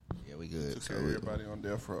good. Just everybody on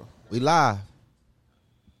death row. We live.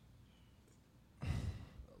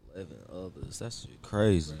 11 others. That's shit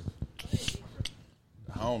crazy.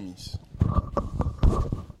 The homies.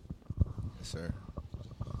 Yes, sir.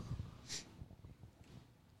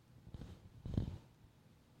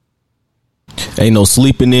 Ain't no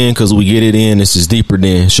sleeping in because we get it in. This is Deeper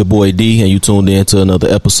Den. It's your boy D, and you tuned in to another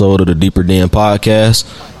episode of the Deeper Den podcast.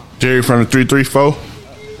 Jerry from the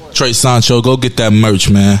 334. Trey Sancho, go get that merch,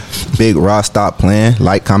 man. Big Raw, stop playing.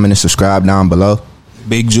 Like, comment, and subscribe down below.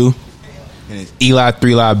 Big Jew. And it's Eli,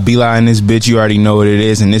 3 B-Lie in this bitch. You already know what it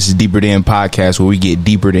is. And this is Deeper Than Podcast, where we get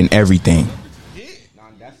deeper than everything.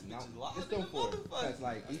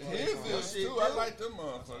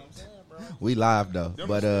 We live though,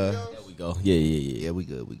 but There we go. Yeah. we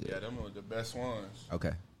good. Yeah, them are the best ones.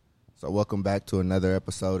 Okay, so welcome back to another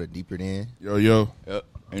episode of Deeper Than, Yo. Yep.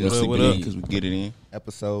 Ain't no What up, what sleeping up? because we get it in.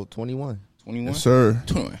 episode 21, 21? Yes, sir.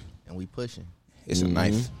 21. and we pushing. It's a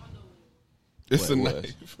knife. It's a What?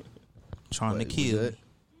 knife. Trying But we good?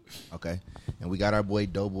 Okay, and we got our boy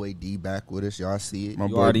Doughboy D back with us. Y'all see it, My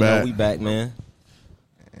You boy already back. know we back, man.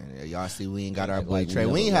 and y'all see we ain't got our Like boy we Trey.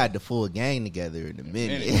 never We ain't left. had the full gang together in a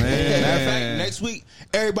minute. Matter of fact, next week,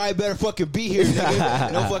 everybody better fucking be here,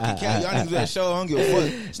 nigga. No fucking count. Y'all niggas better show. I don't give a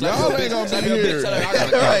fuck. Slap Y'all your ain't bitch, gonna slap be your here. bitch, tell her I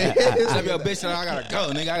gotta go. Slap your bitch, tell her I gotta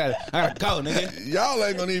go, nigga. I gotta go, nigga. Y'all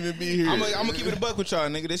ain't gonna even be here. I'm gonna keep it a buck with y'all,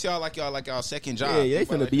 nigga. This y'all like y'all second job. Yeah, they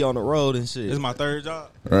finna be on the road and shit. This is my third job.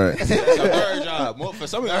 Right. It's your third job. Well, for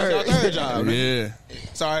some of y'all, it's your third job. nigga. Yeah.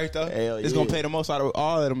 Sorry, though. Hell It's yeah. gonna pay the most out of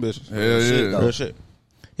all of them bitches. Hell yeah. Real shit.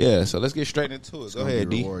 Yeah, so let's get straight into it. Go ahead,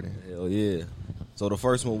 D. Hell yeah. So the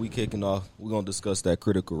first one we kicking off, we're gonna discuss that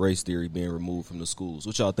critical race theory being removed from the schools.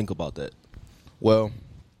 What y'all think about that? Well,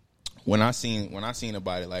 when I seen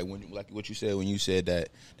about it, like what you said when you said that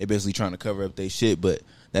they basically trying to cover up their shit, but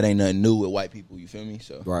that ain't nothing new with white people. You feel me?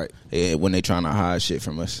 So Right. when they trying to hide shit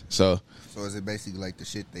from us. So So is it basically like the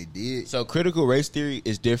shit they did? So critical race theory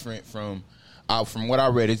is different from what I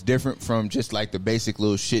read. It's different from just like the basic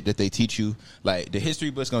little shit that they teach you. Like the history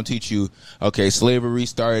book's gonna teach you, okay, slavery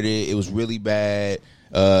started, it was really bad.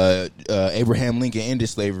 Abraham Lincoln ended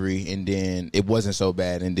slavery, and then it wasn't so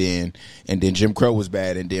bad, and then Jim Crow was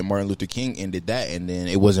bad, and then Martin Luther King ended that, and then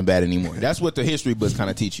it wasn't bad anymore. That's what the history books kind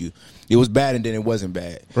of teach you. It was bad, and then it wasn't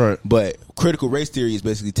bad. Right. But critical race theory is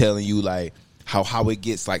basically telling you like how it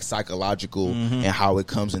gets like psychological and how it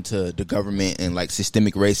comes into the government and like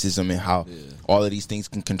systemic racism and how all of these things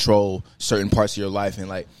can control certain parts of your life, and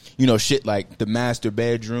like, you know, shit like the master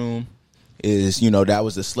bedroom is, you know, that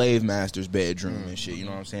was the slave master's bedroom and shit, you know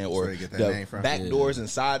what I'm saying? Or they get that the name from. back doors and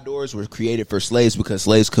side doors were created for slaves because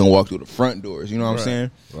slaves couldn't walk through the front doors, you know what I'm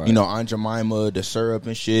saying? Right. You know, Aunt Jemima, the syrup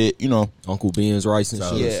and shit, you know. Uncle Ben's rice and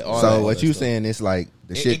shit. Yeah, all So that what you stuff. saying is like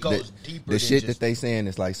the It shit goes that, deeper the than shit that just- they saying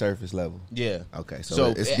is like surface level. Yeah. Okay, so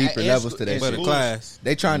it's deeper in levels to in that For shit. the schools- class.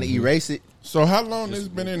 They trying to erase it. So how long this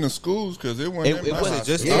been in the schools? Because it wasn't. It that much. wasn't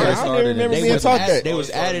just Yeah, started. I didn't remember They being was taught add- that. They was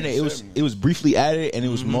adding it. It was briefly added, and it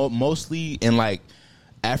was mostly in like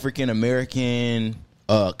African American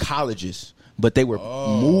colleges, but they were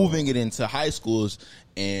moving it into high schools.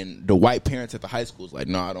 And the white parents at the high schools like,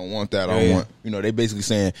 no, I don't want that. I don't want. You know, they basically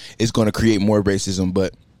saying it's going to create more racism,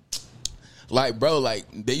 but. Like, bro, like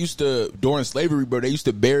they used to during slavery, bro. They used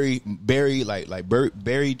to bury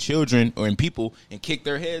children or in people and kick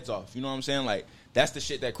their heads off. You know what I'm saying? Like that's the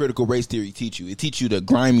shit that critical race theory teach you. It teach you the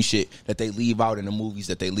grimy shit that they leave out in the movies,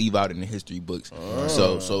 that they leave out in the history books.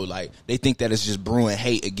 So like they think that it's just brewing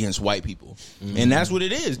hate against white people, and that's what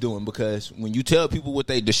it is doing. Because when you tell people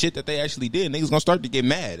the shit that they actually did, niggas gonna start to get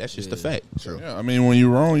mad. That's just the fact. Yeah, I mean, when you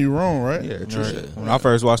wrong, right? Yeah, true shit. When I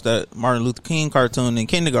first watched that Martin Luther King cartoon in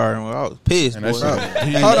kindergarten, I was pissed. And that boy.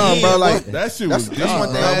 shit, Hold on, bro. Like that shit that's was one thing I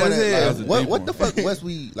want That was to. a What deep what the one. fuck was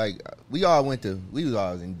we like? We all was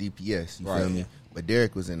in DPS. You feel Right. me? But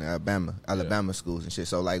Derek was in Alabama schools and shit.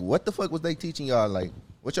 So like, what the fuck was they teaching y'all? Like,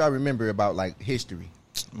 what y'all remember about like history?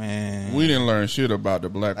 Man. We didn't learn shit about the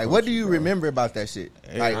black. Like, what do you remember about that shit?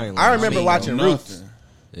 Like, I remember watching Roots. Nothing.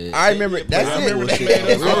 Yeah. I remember that's I it. remember they made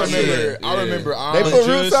us watch I remember. They put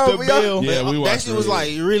Roots on for y'all. Yeah, we that watched shit was it. like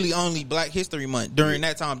really only Black History Month during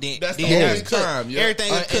that time. Then That's the then only it was cut. time, yeah. Everything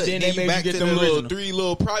was cut. And then they made back you to get them the little original. 3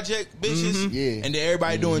 little project bitches, Yeah. and then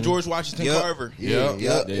everybody doing George Washington Yep. Carver. Yeah.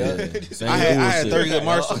 I had Thurgood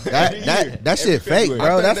Marshall. That shit fake,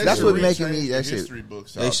 bro. I think That's they what should making me rechange that the shit. history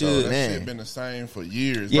books. They out, should, though. That man. shit been the same for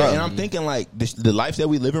years. Yeah, bro. and I'm thinking like the life that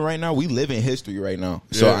we living right now, we live in history right now.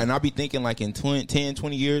 So, Yeah. and I'll be thinking like in 10,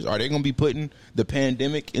 20 years, are they going to be putting the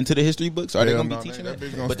pandemic into the history books? Are they Hell going to no, be teaching that that?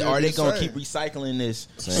 bitch gonna But still are be they going to the keep same. recycling this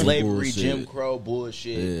Same slavery, bullshit. Jim Crow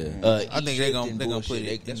bullshit? Yeah. I think they Egypt gonna and put bullshit.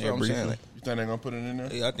 it in That's there what I'm saying. briefly. Like, You think they're gonna put it in there?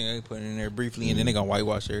 Yeah, I think they put it in there briefly, and then they gonna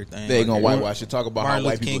whitewash everything. They gonna whitewash it. Talk about Martin how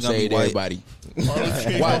white Luther King people gonna be saved white.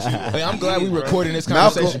 everybody. Watch. Hey, I'm glad we recording this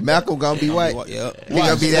conversation. Malcolm gonna be white. Yep. He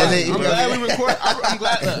gonna be that nigga. I'm glad we record. I'm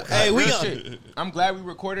glad. Look, Hey, we real gonna- shit. I'm glad we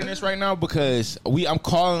recording this right now because I'm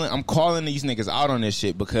calling these niggas out on this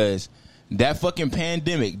shit because that fucking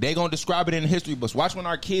pandemic, they gonna describe it in the history books. Watch when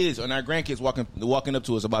our kids and our grandkids walking up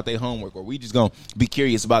to us about their homework, or we just gonna be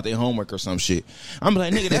curious about their homework or some shit. I'm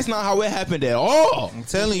like, nigga, that's not how it happened at all. I'm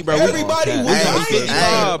telling you, bro. Everybody was Hey,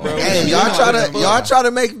 dying. bro. hey, y'all try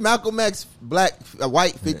to make Malcolm X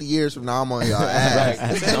white 50 years from now. I'm on y'all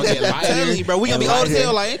ass. Don't get I'm telling you, bro. We gonna be old as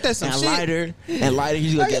hell. Like, ain't that some and shit? lighter and lighter.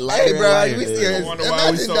 He's gonna get lighter. Hey, and bro, lighter. we still I wonder why we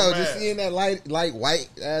imagine so though, mad. just seeing that light white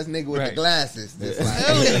ass nigga with the Right. glasses. Just like,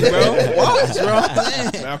 Telling you, bro. Watch,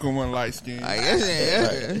 bro. Malcolm wasn't light skinned. I guess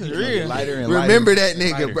it's real. Lighter and remember lighter. that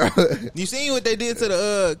nigga, bro. You seen what they did to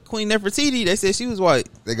the Queen Nefertiti? They said she was white.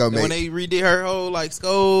 They gonna when make. they redid her whole like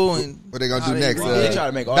skull and What they gonna how do next? redid- They try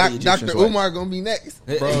to make all the Egyptians Dr. white. Umar gonna be next.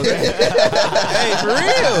 Bro, hey, for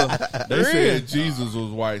real. they said Jesus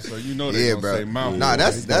was white, so you know they Yeah, gonna bro. say Malcolm. Nah,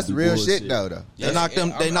 was that's be real bullshit. shit though. They knocked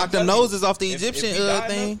them. They knocked them telling you, noses off the if Egyptian we die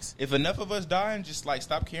things. Enough, if enough of us die and just like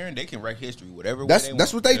stop caring, they can write history whatever. That's way they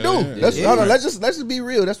that's want. what they do. Yeah. That's Yeah. hold on, let's just be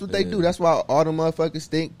real. That's what they do. That's why all the motherfuckers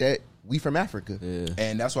think that we from Africa. Yeah.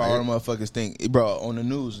 And that's why all the motherfuckers think, bro. On the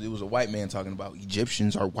news, it was a white man talking about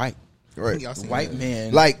Egyptians are white. Right. Y'all seen White that?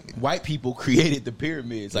 man, Like- white people created the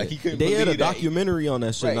pyramids. Like he couldn't. They had a believe that. documentary on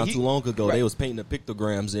that shit Right, not he- too long ago. right. They was painting the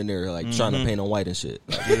pictograms in there, like trying to paint on white and shit.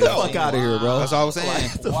 Like, get the fuck out of here, bro. That's all I was saying.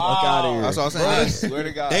 Get the fuck out of here. That's all I'm Bro, I saying. swear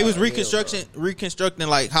to God, They was yeah, reconstructing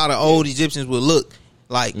like how the old Egyptians would look,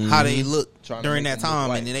 like how they looked Trying to during make that them look time,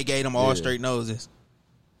 white. and then they gave them all straight noses,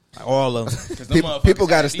 like, all of them 'Cause them motherfuckers People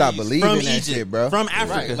got to had stop these- believing from that Egypt, shit, bro. from Right,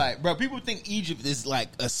 Africa. like, bro, people think Egypt is like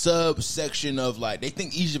a subsection of like they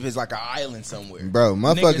think Egypt is like an island somewhere. Bro,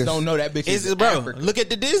 Niggas motherfuckers don't know that bitch Is is it, bro? Africa. Look at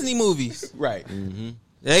the Disney movies. Right.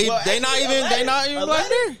 They Well, they not actually, even black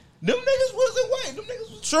there. Them niggas wasn't white. Them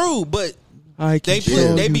niggas was True, but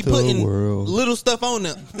they be putting little stuff on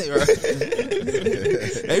them.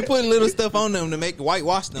 They putting little stuff on them to make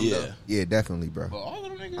whitewash them. Yeah. Though. Yeah, definitely, bro. But all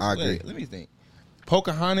of them niggas. I agree. Wait, let me think.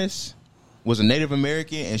 Pocahontas was a Native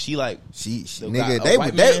American, and she like She So nigga, got a they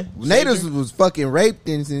white they man natives saved her? was fucking raped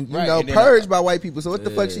and you Right, know and then purged by white people. So what the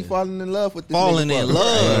fuck she falling in love with? This Falling nigga in for?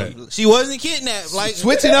 love. She wasn't kidnapped. Like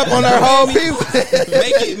switching up on her whole people.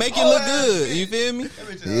 make it look good. You feel me?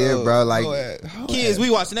 Yeah, bro. Like, Kids, we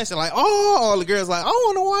watching that shit like, oh, all the girls like, I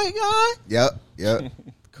want a white guy. yep.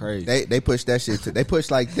 Crazy. They pushed that shit. They pushed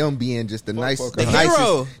like them being just the nicest, The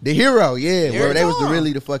hero. the hero. Yeah, Every where they was time.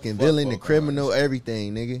 really the fucking villain, the criminal,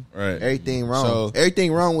 everything, nigga. Right. Everything wrong. So-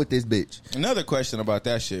 Everything wrong with this bitch. another question about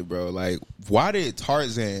that shit, bro. Like, why did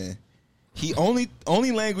Tarzan? He only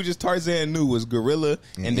languages Tarzan knew was gorilla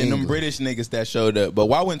and then them English. British niggas that showed up. But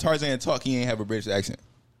why when Tarzan talk, he ain't have a British accent?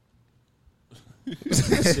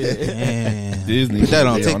 Man. Disney. Put that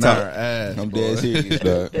on be TikTok. our ass, I'm boy. dead serious,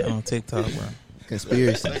 dog. On TikTok, bro.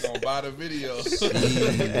 Conspiracy. They gonna buy the video.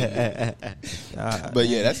 But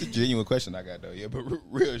yeah, that's a genuine question I got though. Yeah, but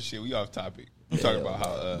real shit, we off topic. We talking about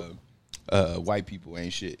how white people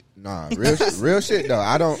ain't shit. Nah, real shit though.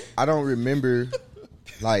 I don't remember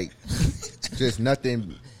like just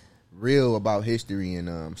nothing real about history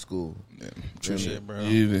in school. Yeah, true shit. bro.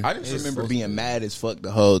 Either. I just remember being mad as fuck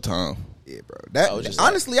the whole time. Yeah, bro. I was That just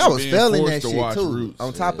honestly, I was being failing forced that to shit watch too. Roots.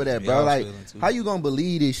 On top of that, Yeah, bro, I was like feeling too. how you gonna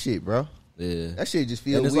believe this shit, bro? Yeah. That shit just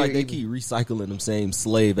feel And it's weird. like they keep recycling them same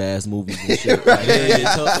slave ass movies and shit. Like, Harriet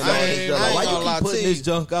Tubman and all this stuff. Like, why gonna you lie keep to putting you. this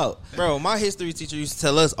junk out? Bro, my history teacher used to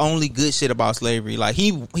tell us only good shit about slavery. Like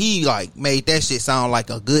he like made that shit sound like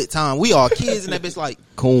a good time. We all kids and that bitch like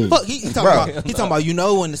Cool. fuck. He talking about you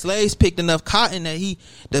know when the slaves picked enough cotton that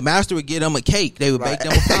the master would get them a cake. They would bake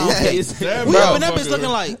them a pound cake. That We up in that motherfucker- bitch looking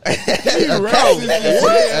like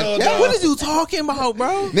Hell what is you talking about,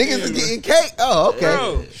 bro? Niggas is getting cake. Oh, okay,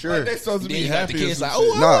 Bro. sure. Like they supposed to Then be you got the happy. kids or like, some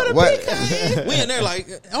oh, shit. No, I want a what? big cake. We in there like,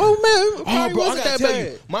 oh man, Oh, bro, I wasn't gotta that tell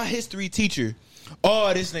bad. you, my history teacher.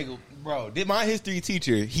 Oh, this nigga, bro. Did my history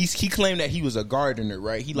teacher? He claimed that he was a gardener,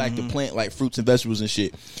 right? He liked to plant like fruits and vegetables and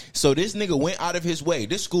shit. So this nigga went out of his way.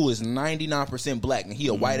 This school is 99% black, and he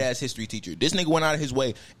a white ass history teacher. This nigga went out of his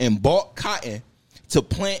way and bought cotton to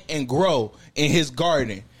plant and grow in his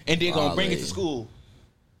garden, and then gonna bring it to school.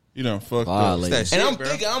 You done fucked Violate. up. That And shit, I'm bro.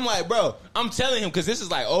 thinking, I'm like, bro, I'm telling him because this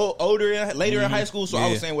is like later in high school, so I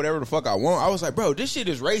was saying whatever the fuck I want. I was like, bro, this shit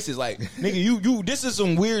is racist. Like, nigga, you, this is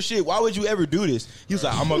some weird shit. Why would you ever do this? He was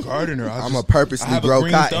like, I'm a gardener. I'm a purposely grow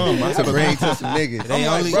cotton to bring to some niggas. They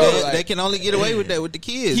I'm only like, bro, they can only get away with that with the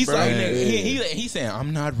kids, He's bro. like, nigga, he's saying,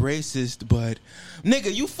 I'm not racist, but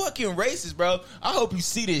nigga, you fucking racist, bro. I hope you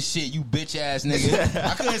see this shit, you bitch ass nigga.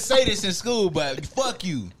 I couldn't say this in school, but fuck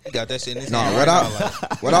you. He got that shit in his No, hand.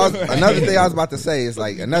 another thing I was about to say is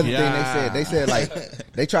like another thing they said like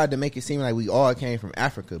they tried to make it seem like we all came from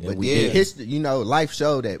Africa, but we in did. history, life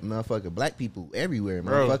showed that motherfucker black people everywhere,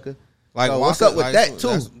 motherfucker. Like, So what's up with like, that too?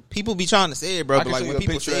 that's- People be trying to say it, bro. I But can like show you when a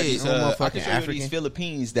people picture of say these. it, I'm I motherfucking can show you African. these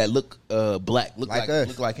Philippines that look black, look Like like us.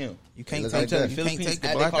 look like him. you can't Look take like that. that. You can't take the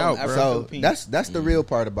They black call out, them bro. So Philippines. that's the real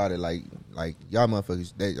part about it. Like y'all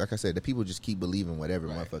motherfuckers, like I said, the people just keep believing whatever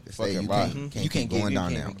motherfuckers say. Fucking You right. can't You keep can't going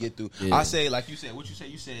down you now. can't get through. Yeah. I say, like you said, what you said.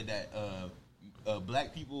 You said that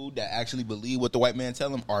black people that actually believe what the white man tell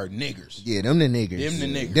them are niggers. Yeah, them the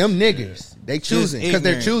niggers. Them the niggers. They choosing because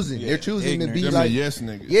they're ignorant. choosing. Yeah. They're choosing Ignorant. to be Them like the yes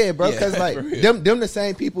niggas. Yeah, bro. Yeah, Because like for real. them the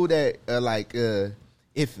same people that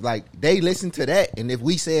if like they listen to that, and if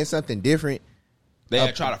we saying something different,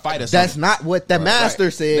 They try to fight us. that's on it. not what the master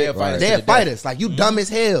right. said. They'll fight us to They'll the fight death. us. Like you dumb as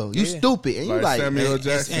hell. You stupid, and you Like like Samuel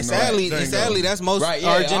Jackson. And or sadly, Django. that's most Right,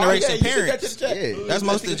 our yeah. generation Oh, yeah, you took that parents. to the check. Yeah. That's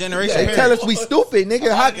most of the generation They parents. tell us we stupid,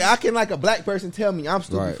 nigga. How can like a black person tell me I'm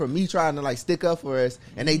stupid Right. for me trying to like stick up for us,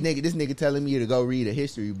 and this nigga telling me to go read a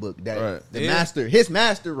history book that Right. his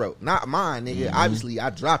master wrote, not mine, nigga. Obviously, I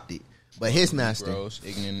dropped it, but his master. Gross,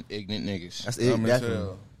 ignorant niggas. That's it. Dumb as Definitely.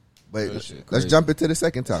 hell. But shit. let's jump into the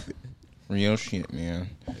second topic. Real shit, man.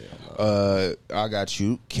 I got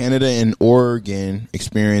you. Canada and Oregon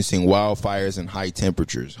experiencing wildfires and high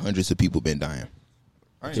temperatures. Hundreds of people been dying.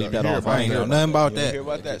 I ain't Keep even that hear off. about I ain't know that. nothing about You hear that.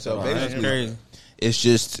 about that? So That's basically, crazy. it's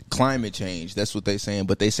just climate change. That's what they saying.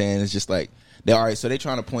 But they saying it's just like they all right. So they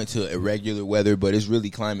trying to point to irregular weather, but it's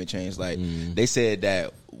really climate change. Like they said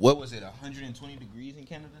that what was it, 120 degrees in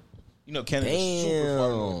Canada? You know, Canada's super far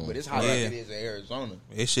north, but it's hot like Yeah. it is in Arizona.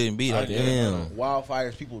 It shouldn't be like that. Damn.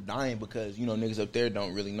 Wildfires, people dying because niggas up there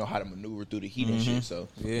don't really know how to maneuver through the heat and shit. So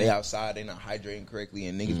Yeah. they outside, they not hydrating correctly,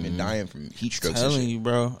 and niggas been dying from heat strokes. And Telling shit. you,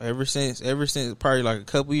 bro. Ever since probably like a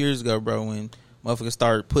couple years ago, bro, when motherfuckers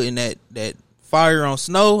started putting that fire on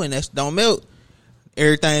snow and that shit don't melt,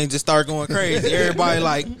 everything just started going crazy. Everybody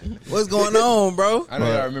like, what's going on, bro? I know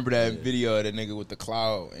I remember that video of that nigga with the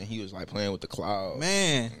cloud, and he was like playing with the cloud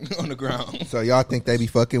Man, on the ground. So y'all think they be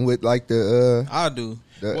fucking with like the I do.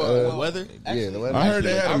 Weather? the weather? I heard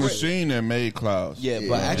they had I a read- machine that made clouds. Yeah,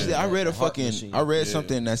 but actually, I read machine.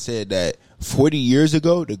 something that said that 40 years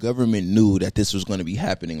ago, the government knew that this was going to be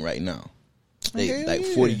happening right now. Hell Like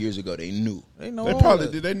yeah. 40 years ago, they knew. They know They all probably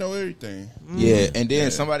that. did. They know everything. Yeah, and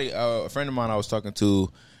then somebody, a friend of mine I was talking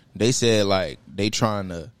to, they said like they trying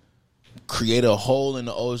to create a hole in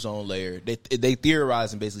the ozone layer. They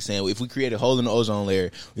theorizing basically saying if we create a hole in the ozone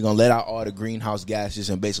layer, we're gonna let out all the greenhouse gases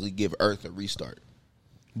and basically give Earth a restart.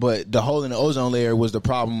 But the hole in the ozone layer was the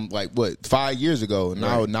problem, like 5 years ago.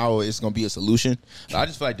 Now it's gonna be a solution. I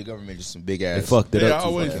just feel like the government just some big ass. They fucked it They up too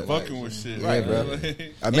always fucking. fucking with shit. Right, bro.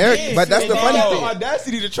 America, but that's the funny the thing.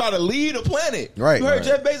 audacity to try to lead a planet. Right, You heard right.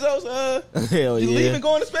 Jeff Bezos? Hell He's yeah. leaving,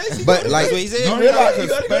 going to space. He But going to like, That's what he said. No, you he got realize, like a you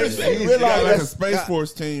gotta go to space- space. he You got realize like a that's- space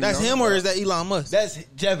force team. That's you know? him or is that Elon Musk? That's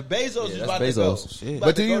Jeff Bezos is that's about Bezos. to go. Shit.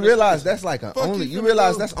 but do you realize that's like you you finna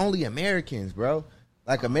realize do? that's only Americans, bro?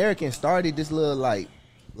 Like Americans started this little like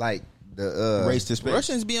the race to space?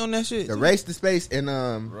 Russians be on that shit. the race to space and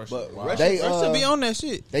But they Russians be on that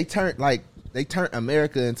shit. they turned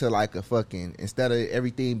America into like a fucking, instead of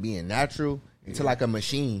everything being natural, into like a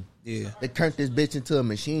machine. Yeah. They turned this bitch into a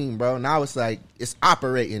machine, bro. Now it's like it's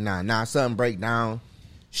operating now. Now something break down,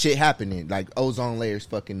 shit happening, like ozone layers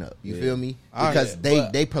fucking up. You feel me? Oh, Because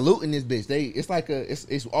they polluting this bitch.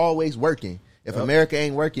 It's always working. If America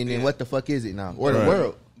ain't working, then what the fuck is it now? Or the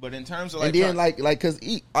world? But in terms of And then cause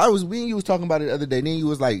me and you was talking about it the other day. Then you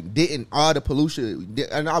was like, didn't all the pollution?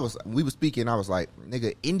 And we was speaking. I was like,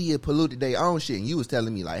 nigga, India polluted their own shit. And you was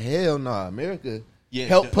telling me like, hell no, America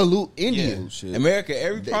helped pollute India. Shit. America,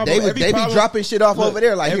 every problem They be dropping shit off over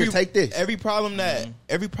there. Like, here, take this. Every problem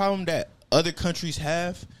that other countries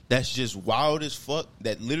have, that's just wild as fuck.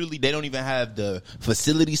 That literally they don't even have the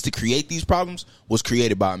facilities to create these problems. Was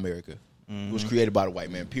created by America. Was created by the white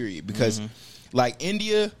man. Period. Because like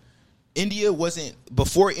India, India wasn't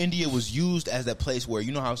before India was used as that place where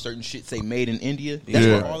you know how certain shit say made in India. That's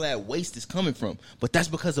where all that waste is coming from. But that's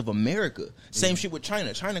because of America. Same shit with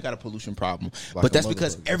China. China got a pollution problem, but that's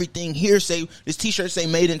because everything here say this T-shirt say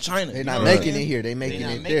made in China. They're not making it here. They making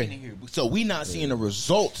it there. So we not seeing the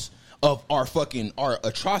results of our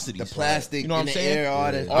atrocities. The plastic, you know what I'm in the saying? Air,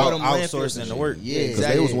 all them outsourcing the work. Yeah, Because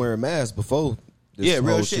they was wearing masks before. Yeah,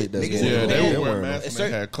 real whole shit. that's Niggas going on. they were wearing wearing masks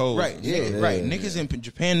when they had cold. Right, right. Niggas in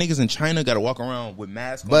Japan, niggas in China got to walk around with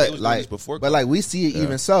masks. on. They But was doing this like, before we see it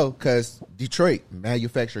even so because Detroit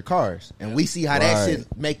manufacture cars, and we see how that Right.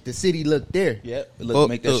 shit make the city look there. Yep,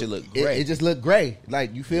 make that Look, shit look It, great. it just look gray.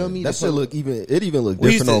 Like you feel me? That The shit look even look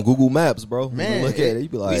We used different to- on Google Maps, bro. When Man, you look at it, you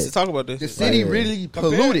be We like, used to talk about this. the shit. city Right. really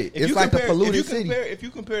polluted. It's like a polluted city. If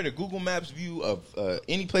you compare the Google Maps view of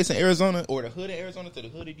any place in Arizona or the hood of Arizona to the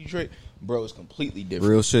hood of Detroit, bro, it's completely different.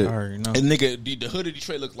 real shit. I already know. And nigga, the hood of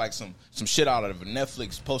Detroit looked like some shit out of a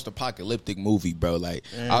Netflix post-apocalyptic movie, bro. Like,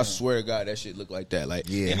 I swear to God, that shit looked like that. Like,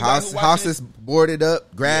 Yeah, anybody who watching houses it- boarded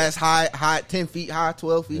up, grass high, 10 feet high,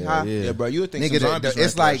 12 feet high. yeah. Yeah, bro, you would think Nigga, some zombies ran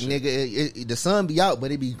it's through like that shit. nigga, the sun be out,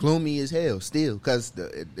 but it be gloomy as hell still because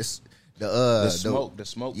the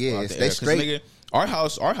smoke. Yeah, out it's- the they air. 'Cause, straight. nigga, our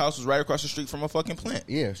house was right across the street from a fucking plant.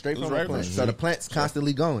 Yeah, straight It was from right the plant. across So the the plant's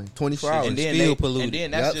constantly going 24 Shit, hours. and then Still polluted. And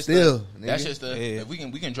then that's Yup, just still, that's nigga. just Yeah. if we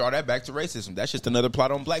can draw that back to racism. That's just another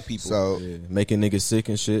plot on black people. So Yeah, making niggas sick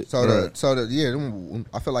and shit.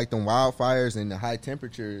 I feel like them wildfires and the high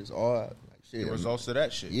temperatures all like shit. the results of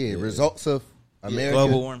that shit. Yeah, results of America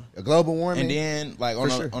Global warming. Global warming. And then, like For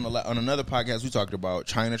sure. on another podcast, we talked about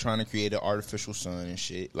China trying to create an artificial sun and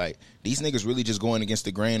shit. Like these niggas really just going against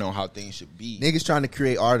the grain on how things should be. niggas trying to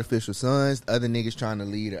create artificial suns, other niggas trying to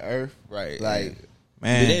lead the earth. Right, Like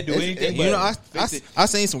Man, Did they do anything? You know, I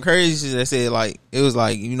seen some crazy shit that said like it was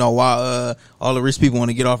like why all the rich people want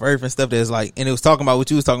to get off Earth and stuff. That's like, and it was talking about what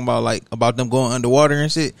you was talking about, like about them going underwater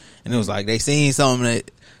and shit. And it was like they seen something that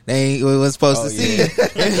they wasn't supposed to see, and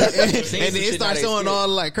then it started showing all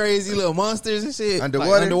like crazy little monsters and shit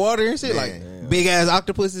underwater and shit, like big ass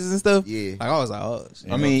octopuses and stuff. Yeah, like I was like, oh,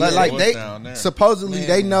 shit. I mean, but like what's they down there? supposedly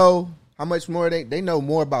they know how much more they know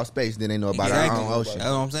more about space than they know about our own ocean.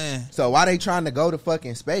 That's what I'm saying. So why they trying to go to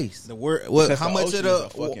fucking space? The word, Because how the much ocean of is a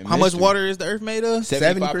fucking how much mystery. water is the Earth made of?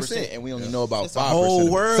 75%, and we only know about It's a 5%.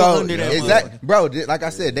 whole world So under that. exactly, motherfucker. bro. Like I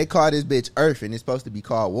said, they call this bitch Earth, and it's supposed to be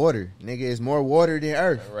called water. Nigga, it's more water than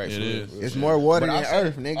Earth. Right, It is. It's more water But than I said-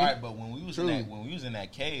 Earth, nigga. All right, but when we was in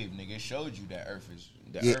that cave, nigga, it showed you that Earth is.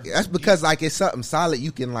 Yeah, Earth that's is because deep. like it's something solid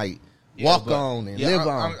you can like Yeah, walk but- on and yeah, live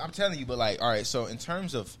on. I'm telling you, but like, all right. So in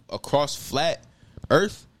terms of across flat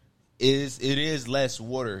Earth, it is less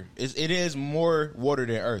water. It is more water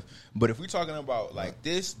than Earth. But if we're talking about like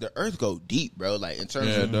this, the Earth go deep, bro. Like in terms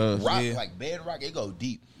Yeah, it of does. rock, Yeah. like bedrock, it go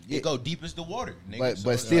deep. Yeah. It go deep as the water, nigga. But So but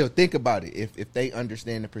it's still, like- think about it. If they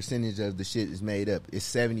understand the percentage of the shit is made up, it's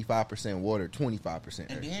 75% water, 25%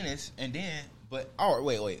 and Earth. then, but all right,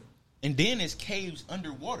 wait, and then it's caves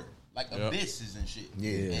underwater, like abysses and shit.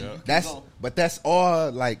 Yeah, And you can that's go- but that's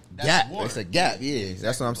all like That's gap. water. It's a gap. Yeah, Yeah,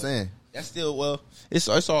 that's what I'm exactly. saying. That's still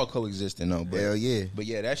it's all coexisting though. But, Hell yeah. But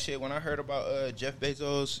yeah, that shit. When I heard about Jeff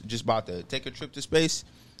Bezos just about to take a trip to space,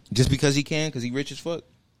 just because he can, because he rich as fuck,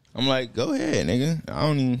 I'm like, go ahead, nigga. I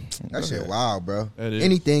don't even. That shit wild, bro. That is.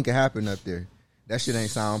 Anything can happen up there. That shit ain't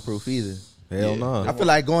soundproof either. Hell no. I feel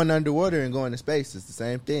like going underwater and going to space is the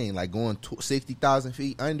same thing. Like going 60,000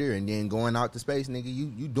 feet under and then going out to space, nigga.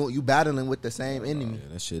 You battling with the same enemy.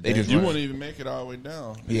 Yeah, that shit. They just You run- wouldn't even make it all the way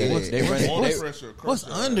down. Yeah, they running. More They, pressure across What's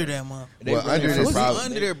the under that motherfucker? they Well, running under from this- problems. What's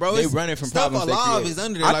under there, bro? They It's running from stuff problems. alive they is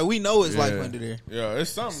under there. Like we know it's life under there. Yeah, it's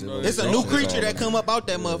something. though. It's a new creature that come up out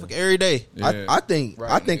that motherfucker every day. Yeah. I think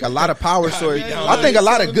Right. a lot of power sources. man. I think a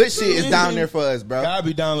lot of good shit is down there for us, bro. Gotta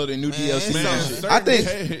be downloading new DLC. Man, and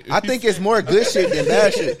shit. I think it's more good shit than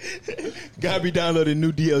bad shit. Gotta be downloading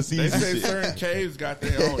new DLCs. They and say shit. certain caves got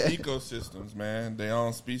their own ecosystems, man. Their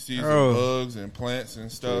own species Bro. of bugs and plants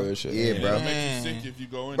and stuff. Real shit. Yeah, bro. It'll make Man. you sick if you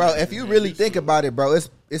go in Bro, there. if you really think about it, bro,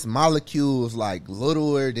 it's molecules like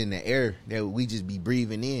littler than the air that we just be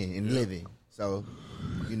breathing in and living. So,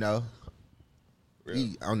 you know,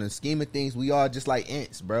 on the scheme of things, we are just like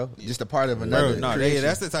ants, bro. Just a part of another. No, creation.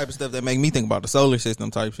 that's the type of stuff that make me think about the solar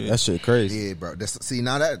system type shit. That shit crazy. Yeah, bro. See,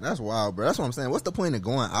 now that's wild, bro. That's what I'm saying. What's the point of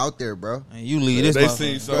going out there, bro? And you leave this They motherfucker.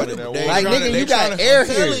 seen something that they- Like, was- nigga, they you got tryna- air I'm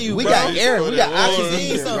telling here. you, We bro. got air. We got They oxygen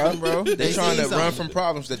seen here, something, bro. bro. They trying to seen run something. from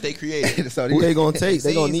problems that they created. So Who they gonna take?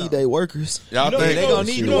 They Seen gonna need something. their workers. Y'all think they gonna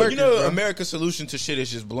need the workers, bro. America's solution to shit is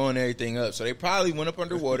just blowing everything up. So they probably went up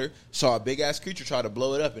underwater, saw a big ass creature try to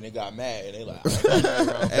blow it up, and they got mad. And they like,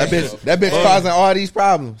 That bitch causing all these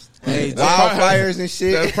problems. Hey, Wildfires and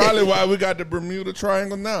shit. That's probably why we got the Bermuda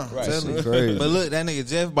Triangle now. Right. Crazy. But look, that nigga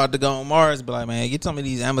Jeff about to go on Mars. Be like, man, get some of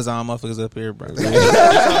these Amazon motherfuckers up here, bro. Get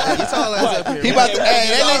y'all ass up here. He about to, man. hey,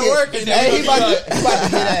 that nigga, working, he about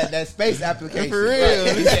to get that space application. For real.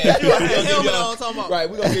 Helmet on, talking about. Right,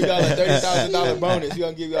 we're gonna give y'all a $30,000 bonus. We're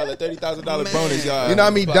gonna give y'all a $30,000 bonus, y'all. You know how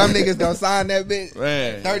many dumb niggas gonna sign that bitch?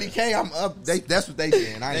 Man. 30K, I'm up. That's what they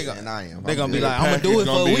saying. I ain't saying I am. They gonna I'm be good. like, I'm gonna do it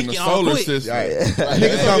for a Gonna be in weekend. the I'll solar quit. system. Right.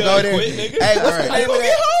 Niggas gonna go there. Hey, what's the name of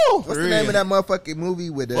that? What's the For name real. of that motherfucking movie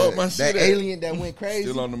with Fuck my that shit up. alien that went crazy?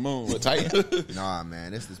 Still on the moon. With Titan. Nah,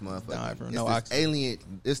 man, it's this motherfucker. Nah, bro, It's no this oxygen. alien.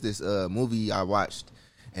 It's this movie I watched,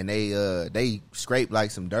 and they scraped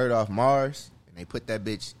like some dirt off Mars, and they put that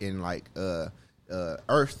bitch in like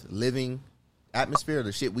Earth living atmosphere,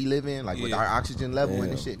 the shit we live in, like with our oxygen level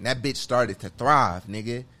and the shit. And that bitch started to thrive,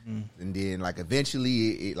 nigga. And then like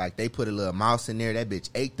eventually, it like they put a little mouse in there. That bitch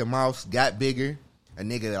ate the mouse, got bigger. A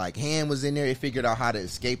nigga like hand was in there. It figured out how to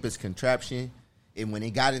escape his contraption. And when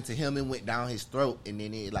it got into him, it went down his throat. And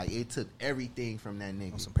then it took everything from that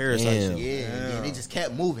nigga. Some parasite Damn. shit. Yeah, and it just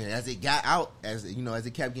kept moving. As it got out, as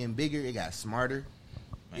it kept getting bigger, it got smarter.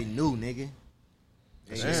 It knew, nigga.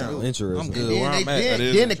 It just knew. Interesting. I'm And good. then, Where I'm at.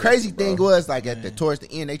 then the crazy thing was like towards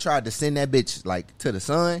the end, they tried to send that bitch like to the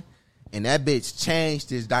sun, and that bitch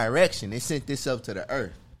changed its direction. They sent this up to the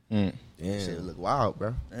earth. Shit look wild,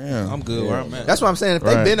 bro. Damn. I'm good where I'm at. That's what I'm saying. If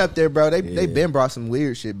they Right. been up there, bro, they been brought some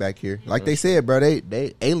weird shit back here. Like they said, bro,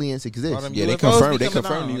 they aliens exist. them Yeah, they UFOs confirmed. be They coming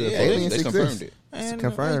confirmed down. it. Yeah, aliens They confirmed exist. it. It's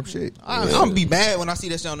confirmed shit. I'm gonna be mad when I see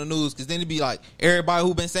that shit on the news because then it'd be like everybody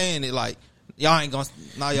who been saying it, like y'all ain't gonna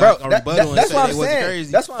y'all Bro, gonna rebuttal and that's say what they I'm wasn't saying.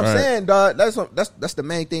 crazy. That's what I'm Right. saying, dog. That's the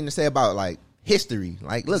main thing to say about like history.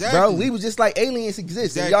 Like, look, bro, Exactly. we was just like aliens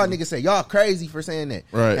exist. And Exactly. y'all niggas say y'all crazy for saying that.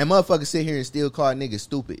 Right. And motherfuckers sit here and still call niggas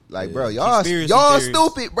stupid. Like, bro, y'all Conspiracy theories.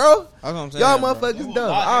 stupid, bro. That's what I'm saying, Y'all bro. motherfuckers dumb.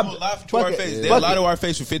 Lie to our Fuck face. it. They Fuck lied it. to our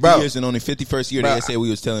face for 50 Bro. years, and on the 51st year Bro. they said we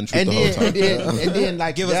was telling the truth And the whole then, time. and then,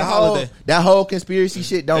 like, Give us that a whole, holiday. that whole conspiracy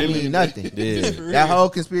shit don't Alien. mean nothing. Yeah. That whole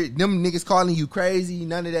conspiracy, them niggas calling you crazy,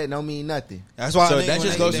 none of that don't mean nothing. That's why. So I think that when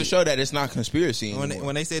just they- goes to show that it's not conspiracy when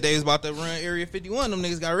anymore. they said they was about to run Area 51, them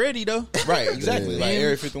niggas got ready though. Right, exactly. Like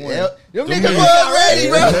Area 51. Them niggas niggas was ready,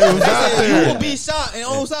 bro. They was out You there. will be shot and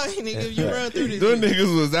on site, nigga, if you run through this. Them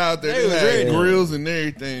niggas was out there. They They was had ready. grills and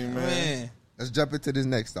everything, man. Man, Let's jump into this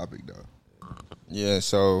next topic, though. Yeah,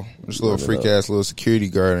 so this little freak ass little security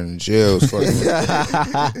guard in the jail was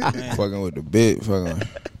fucking with the bit. Fucking.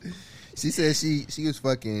 She said she was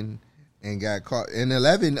fucking and got caught. And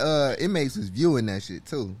 11 inmates was viewing that shit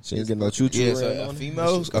too. She ain't getting no choo-choo. Yeah, right so on a it.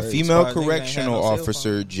 female That shit crazy. female Surprised niggas ain't correctional had no cell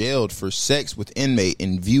officer jailed for sex with inmate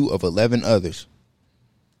in view of 11 others.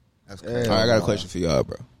 That's All crazy. right, I got a question for y'all,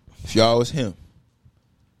 bro. If y'all was him,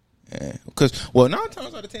 because 9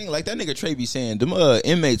 times out of 10, like that nigga Trey be saying, them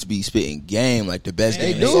inmates be spitting game like the best.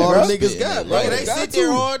 They game do, niggas bro. spitting, Niggas got, bro. Like, they got sit to.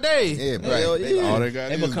 there all day. Yeah, bro. Hell yeah. All they got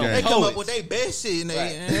They is become They game. come up Poets. with their best shit.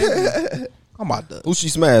 And I'm about to. Who she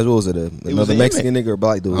smashed? What was it? Another an Mexican nigga or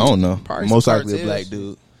black dude? I don't know. Probably Most some likely a cartels. black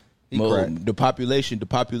dude. He Mo- cracked. the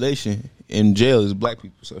population in jail is black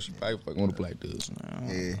people, so she probably fucking with the black dudes.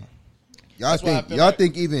 Yeah. That's why I Y'all feel y'all like-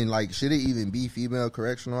 think even like should it even be female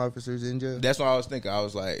correctional officers in jail? That's what I was thinking. I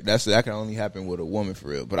was like, that can only happen with a woman for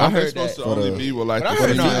real. But I Aren't they heard that. supposed to only be with like But I the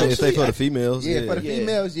heard no, females? If they for the females, Yeah, for the Yeah.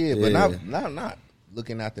 females, yeah, but Yeah. not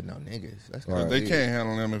looking after no niggas. That's Right. They can't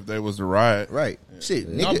handle them if they was the riot. Right. Shit,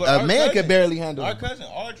 No, nigga, but a our man cousin- could barely handle Our it. cousin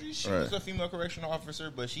Audrey, she was Right. a female correctional officer,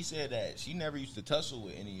 but she said that she never used to tussle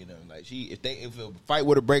with any of them. Like if a fight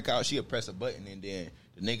were to break out, she'd press a button and then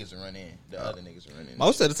the niggas would run in. The other niggas would run in.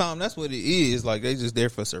 Most of the time, that's what it is. Like they just there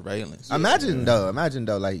for surveillance. Imagine though,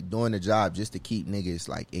 like doing the job just to keep niggas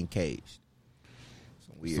like encaged.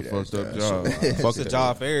 Some weird It's a ass fucked up shit. job. It's a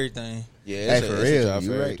job for everything. Yeah, Hey, it's for a real, job you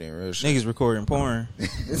for right. everything, real shit. Niggas recording porn.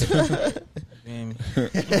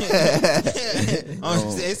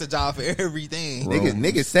 It's a job for everything.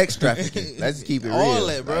 Niggas sex trafficking. Let's just keep it real. All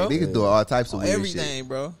that, bro. Like, niggas doing all types of weird Everything, shit.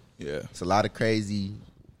 bro. Yeah. It's a lot of crazy,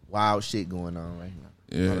 wild shit going on right now.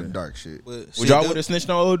 A lot of dark shit. But Would y'all would have snitched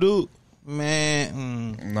on old dude?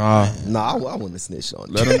 Man, Nah. Nah, I wouldn't snitch on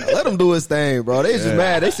him. Let him do his thing, bro. They just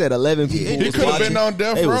mad. They said 11 people. He was could have watching. been on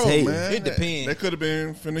death They was row, hating. man. It depends. They could have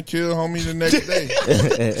been finna kill homie the next day.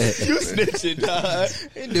 You snitching, dog.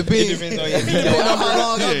 it depends. It depends on It depends on how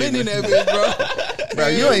long I've been in that bitch, bro. Bro,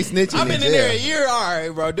 you ain't snitching. I've been in there a year, all right,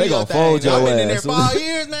 bro. Do They your gonna thing. fold your I've been in there ass. 5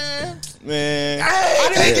 years, man. Man.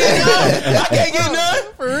 I can't get none. I can't get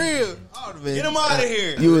none for real. Get him out of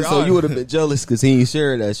here. You would have been jealous because he ain't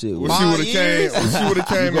shared that shit. When With she would have 5 years? came, when she would have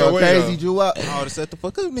came Go that way. crazy, though. Drew up. I would have set the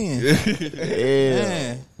fuck up then.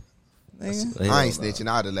 yeah. Man. nigga. I ain't snitching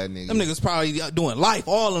out of that nigga. Them niggas probably doing life.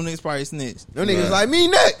 All them niggas probably snitched. Them niggas like, me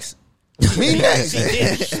next. Me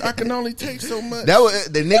next. I can only take so much. That was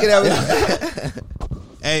the nigga that was.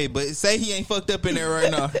 Hey, but say he ain't fucked up in there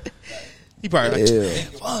right now. He probably like,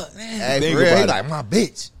 "Damn, fuck, man. Hey, Think for real, he about like, my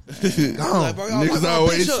bitch. Gone. Like, bro, Niggas my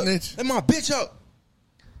always bitch up. snitch. Let my bitch up.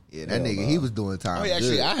 Yeah, that nigga, he was doing time. Oh, yeah,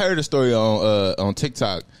 actually, good. I heard a story on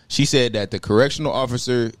TikTok. She said that the correctional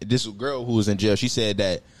officer, this girl who was in jail, she said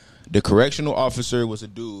that the correctional officer was a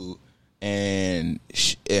dude, and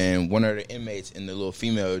one of the inmates in the little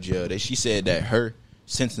female jail, that she said that her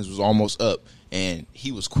sentence was almost up, and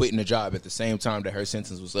he was quitting the job at the same time that her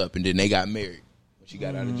sentence was up, and then they got married when she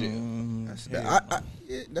got out of jail. That's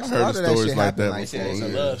I a heard lot of that stories shit like happen that like before, that. It's a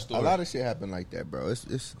Yeah. love story. A lot of shit happen like that, bro.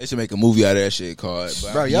 It's They should make a movie out of that shit called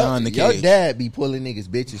bro, Beyond the your Cage. dad be pulling niggas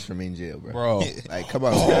bitches from in jail, bro. Bro. Like, come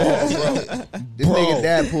on, this nigga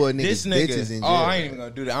dad pull niggas This bitches nigga, in jail. I ain't even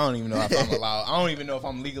gonna do that. I don't even know if I'm allowed. I don't even know if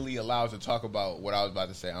I'm legally allowed to talk about what I was about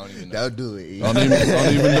to say. I don't even know. Don't do it. Don't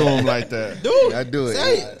even do him like that. Don't do it.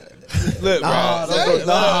 Say it. Look, Nah,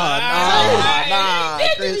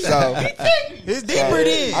 Chris. So, It's deeper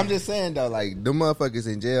than. I'm just saying though, like them motherfuckers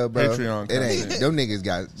in jail, bro. Patreon It ain't content. them niggas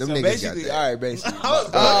got them So niggas basically, got all that. right, basically.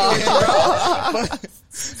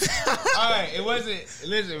 All right, it wasn't.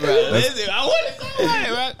 Listen, bro. Listen, I want to say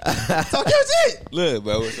that, bro. Talk your shit. Look,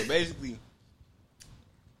 bro. So basically,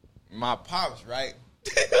 my pops, right?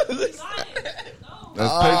 That's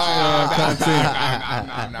Patreon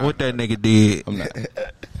content. What that nigga did. I'm not.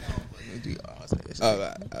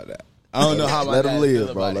 I don't know how my Let him dad live,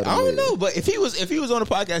 feel bro. about Let it. him I don't live. know, but if he was on the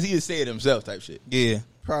podcast, he'd say it himself, type shit. Yeah.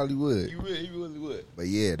 Probably would. He really would. But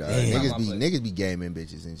yeah, dog. Damn. Niggas be gaming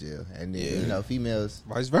bitches in jail, and then you know females.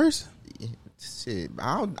 Vice versa. Shit,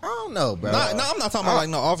 I don't know, bro. No, I'm not talking about like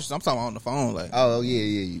no officer. I'm talking about on the phone. Like, Oh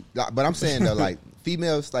yeah. But I'm saying though, like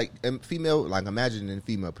females, like imagine in a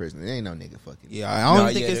female prison, there ain't no nigga fucking. yeah, I don't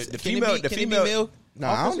No, think yeah, it's the can female- it be, the can it be female- male? No,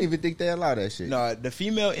 I don't even think they allow that shit. No, the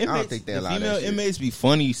female inmates. think they the allow that female shit. inmates be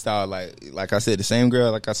funny style. Like I said, the same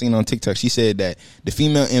girl like I seen on TikTok. She said that the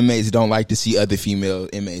female inmates don't like to see other female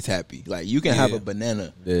inmates happy. Like you can have Yeah. a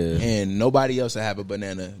banana, Yeah. and nobody else will have a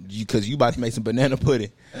banana because you about to make some banana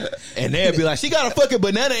pudding, and they'll be like, "She got a fucking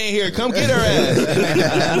banana in here. Come get her ass."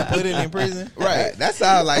 Put it in prison. Right. That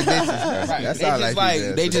sound like bitches. Bro. Right. That They sound just like like-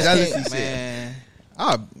 females. they just Jealousy can't- shit. Man,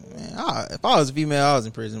 if I was a female, I was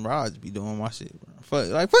in prison, bro. I'd just be doing my shit,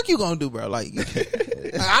 bro. Fuck you gonna do, bro? Like,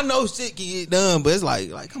 I know shit can get done, but it's like,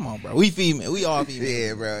 come on, bro. We female, we all female.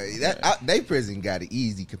 Yeah, bro. They prison got it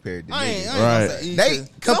easy compared to I niggas. ain't Right. gonna say- They some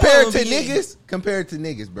compared of to them be-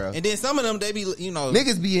 niggas, bro. and then some of them they be, you know,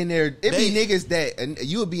 Niggas be in there. It be They- niggas that and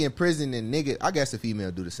you would be in prison and nigga. I guess a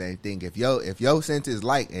female do the same thing. If your sentence is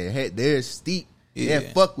light and they're steep, Yeah. they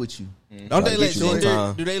fuck with you. don't they Like, let get you one gender?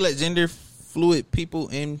 time. Do they let gender fluid people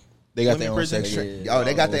in? They got women their own prison? section. Oh,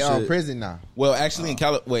 they got their own shit. prison now. Well, actually, in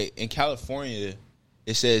California,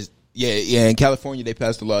 it says in California they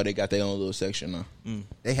passed the law. They got their own little section now.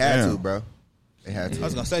 They had Damn. to, bro. They had I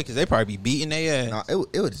was to. gonna say because they probably be beating their ass. No,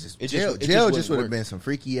 it would just It just- jail. it just Jail wouldn't just would have work. been some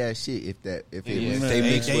freaky ass shit if it Yeah, was. they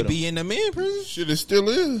mix They with be in the men prison. Shit, it still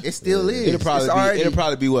is. It still is. It'll probably It's be already- it'll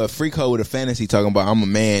probably be what a freak hoe with a fantasy talking about I'm a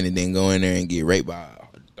man and then go in there and get raped by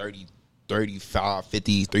 30, 35,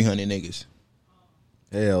 50, 300 niggas.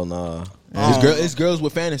 Hell nah. It's girls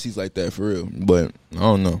with fantasies like that for real. But I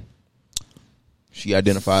don't know. She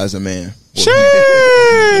identifies as a man.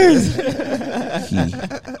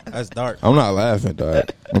 That's dark. I'm not laughing, dog.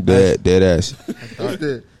 I'm dead ass.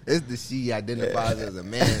 It's the she identifies as a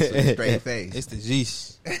man with a straight face. It's the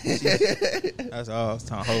G's. That's all. I was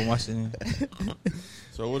trying to hold my shit in.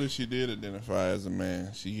 So what if she did identify as a man?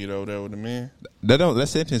 She get over there with a man? That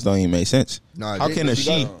sentence don't even make sense. No, How they- can a she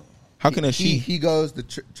she? go- How can a she? He goes to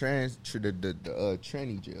tranny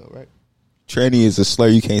jail, right? Tranny is a slur.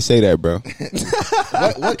 You can't say that, bro.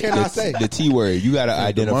 What can I say? The T word. You gotta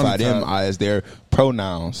identify them demonetize. as their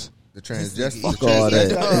pronouns. The transvestite. Fuck all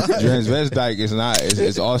that. Transvestite is not.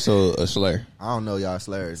 It's also a slur. I don't know y'all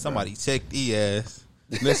slurs. bro. Somebody check the ass.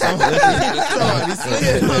 Listen, Get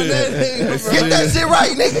that shit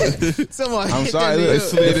right, nigga. Somebody. I'm hit sorry. that Look, nigga up.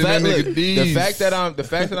 slid in the fact, that nigga look, D's. the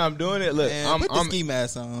fact that I'm doing it. Look, Man, put the I'm ski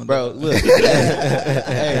mask on, bro. Look,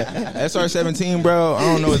 hey, SR17, bro. I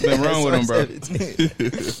don't know what's been wrong with him, bro.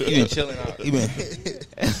 He been chilling out.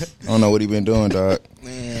 I don't know what he been doing, dog.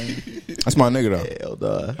 Man, That's my nigga though. Hell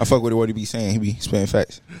nah. I fuck with what he be saying. He be spitting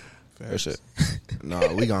facts. That shit. No,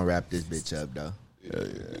 we gonna wrap this bitch up though. We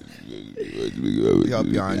hope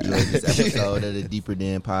y'all enjoyed this episode of the Deeper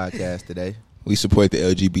Than podcast today. We support the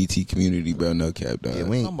LGBT community, bro. No cap, dog. Yeah,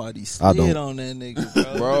 we ain't. Somebody I don't. slid on that nigga,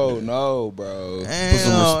 bro. Bro, no, bro. Damn, Put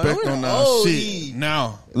some respect we on that old shit. E.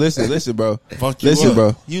 Now, Listen, bro. fuck you Listen, up.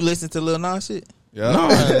 bro. You listen to Lil Nas shit? Yeah.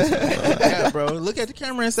 Yeah, bro. Look at the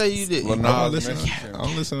camera and say you did. Lil I'm Nas listening. mentioned him.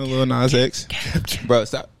 I'm listening to Lil Nas X. Bro,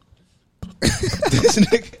 stop. This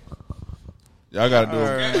nigga. Y'all gotta do All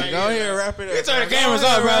it. right, go ahead, wrap it up. turn the bro. cameras Go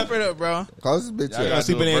ahead, off, bro. Wrap it up, bro. Close this bitch Y'all up. gotta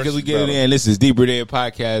Sleeping do a in because we versus get it battle. in. This is Deeper Than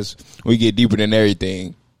Podcast. We get deeper than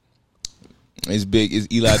everything. It's big. It's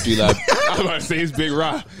Eli 3 Live. I was about to say it's Big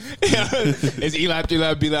Raw. It's Eli 3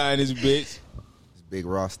 Live B-Line and this bitch. Big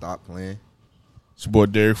Raw, stop playing. It's your boy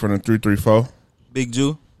Derek from the 334. Big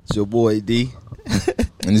Jew. It's your boy D.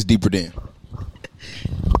 And it's Deeper Than.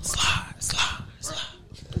 Slide.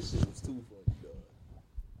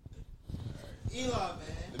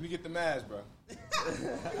 Let me get the mask, bro.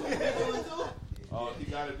 Oh, you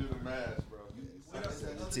gotta do the mask, bro.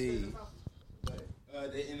 T. In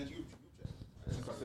the